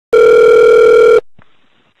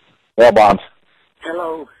Bailbonds.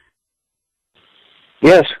 Hello.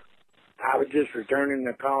 Yes. I was just returning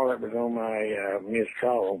the call that was on my missed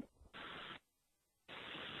call.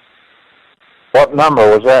 What number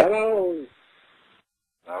was that? Hello.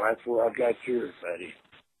 Well, that's where I got yours, buddy.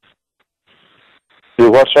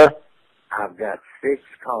 Do what, sir? I've got 6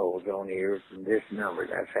 calls on here from this number.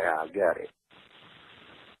 That's how I got it.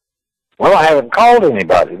 Well, I haven't called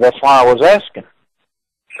anybody. That's why I was asking.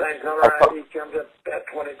 Same caller ID comes up about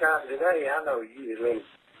 20 times a day. I know you, little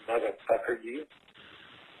motherfucker, you.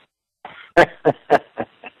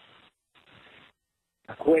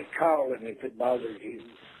 Quit calling if it bothers you.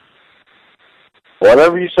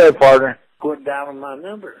 Whatever you say, partner. Quit dialing my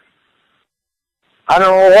number. I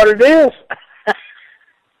don't know what it is.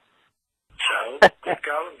 So, quit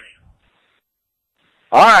calling me.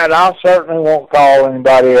 All right, I certainly won't call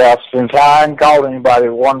anybody else since I hadn't called anybody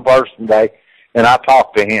one person today, and I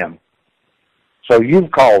talked to him. So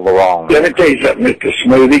you've called the wrong one. Let me tell you something, Mr.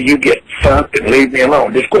 Smoothie. You get fucked and leave me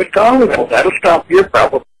alone. Just quit calling me. That'll stop your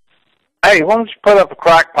problem. Hey, why don't you put up a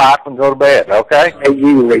crack pipe and go to bed, okay? Hey,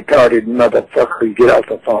 you retarded motherfucker, get off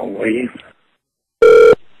the phone, will you?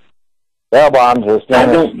 Bailbonds is I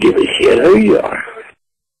don't give a shit who you are.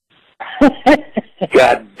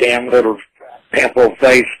 Goddamn little pimple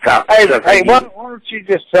face cop. Hey, why don't you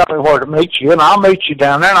just tell me where to meet you, and I'll meet you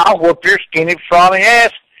down there, and I'll whoop your skinny, scrawny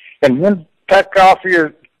ass, and then tuck off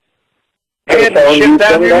your head and shit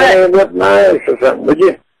down your neck. And whip my ass or something, would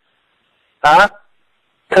you? Huh?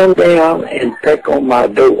 Come down and peck on my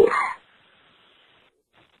door.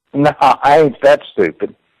 No, I ain't that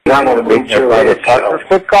stupid. I'm going to beat your ass.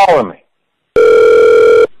 Quit calling me.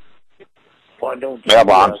 Why don't you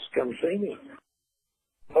Bailbonds. come see me?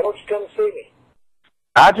 Why don't you come see me?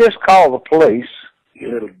 I just called the police.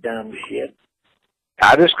 You little dumb shit.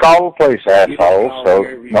 I just called the police, asshole, so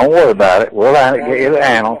don't worry about it. We'll get you the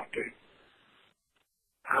handle.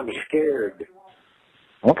 I'm scared.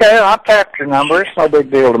 Okay, I'll tap your number. It's no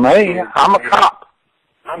big deal to me. I'm a cop.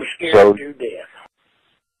 I'm scared to death.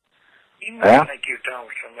 You might think you're talking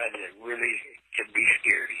to somebody that really could be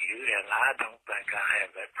scared of you, and I don't think I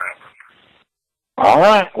have that problem. All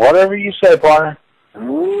right, whatever you say, partner.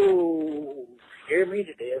 Ooh, scare me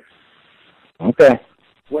to death. Okay.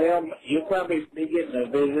 Well, you'll probably be getting a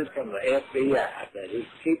visit from the FBI, but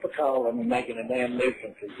keep a calling and making a damn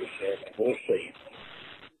nuisance of yourself. We'll see.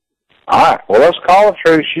 All right, well, let's call the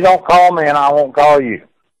truth. You don't call me, and I won't call you.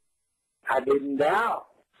 I didn't dial.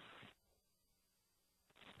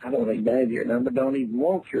 I don't even have your number, don't even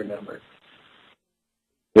want your number.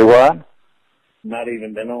 Do what? Not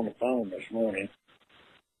even been on the phone this morning.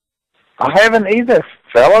 I haven't either,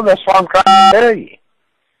 fella. That's what I'm trying to tell you.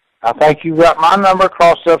 I think you got my number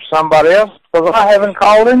crossed up somebody else because I haven't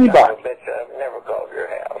called anybody. I bet I've never called your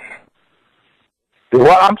house. Do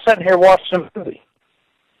what? I'm sitting here watching a movie.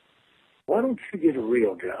 Why don't you get a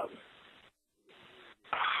real job?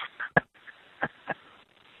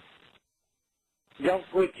 Don't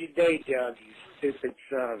quit your day job, you stupid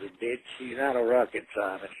son of a bitch. You're not a rocket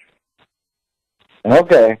scientist.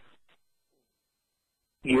 Okay.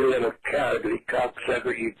 You little cowardly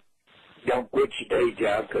cocksucker. You don't quit your day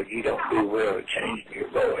job because you don't do well at changing your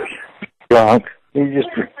voice. Drunk. You just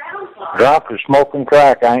drunk or smoking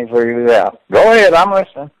crack. I ain't figured it out. Go ahead. I'm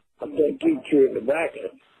listening. I'm going to keep chewing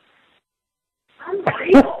tobacco.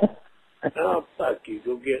 Oh, fuck you.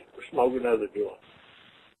 Go smoke another joint.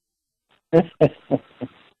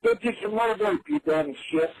 Go get some more dope, you dumb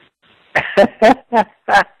shit.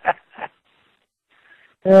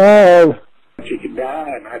 Oh. You could die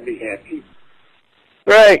and I'd be happy.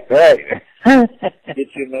 Great.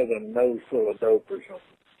 Get you another nose full of dope or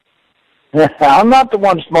something. I'm not the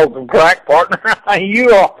one smoking crack, partner.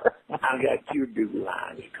 You are. I got you do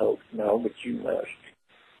lines, Coke. No, but you must.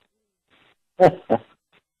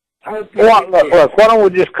 Look, why don't we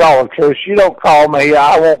just call it truth? You don't call me,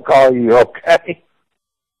 I won't call you, okay?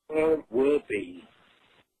 Well, it will be.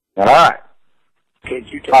 All right. Can't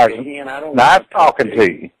you take a hand? I don't nice talking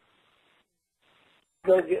to you.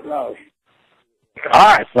 Go get lost. All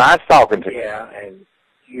right, it's nice talking to you. Yeah, and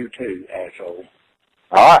you too, asshole.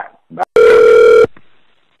 All right. Bye.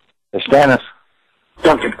 It's Dennis.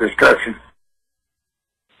 Duncan Construction.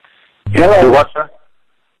 Hello. Do what, sir?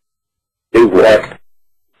 Do what?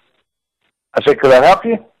 I said, could I help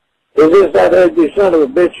you? Is this that ugly son of a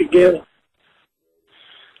bitch again?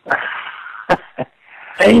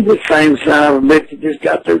 Ain't the same son of a bitch that just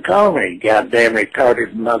got through calling me, goddamn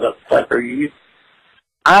retarded motherfucker, you.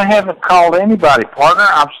 I haven't called anybody, partner.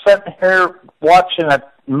 I'm sitting here watching a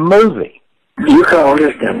movie. You call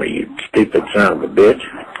this number, you stupid son of a bitch.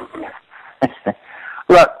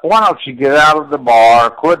 Look, why don't you get out of the bar,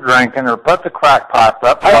 quit drinking, or put the crack pipe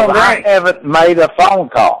up? I don't I drink. haven't made a phone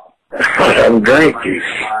call. I don't drink, you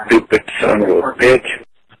stupid son of a bitch.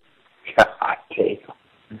 God damn.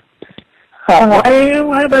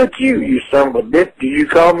 Well, how about you, you son of a bitch? Did you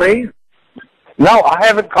call me? No, I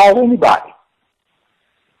haven't called anybody.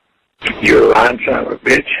 You're a lying son of a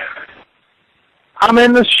bitch. I'm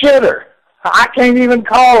in the shitter. I can't even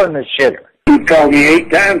call in the shitter. You called me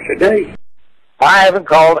 8 times today. I haven't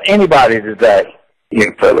called anybody today.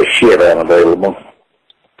 You full of shit unavailable.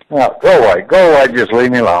 No, go away. Go away. Just leave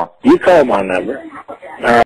me alone. You call my number.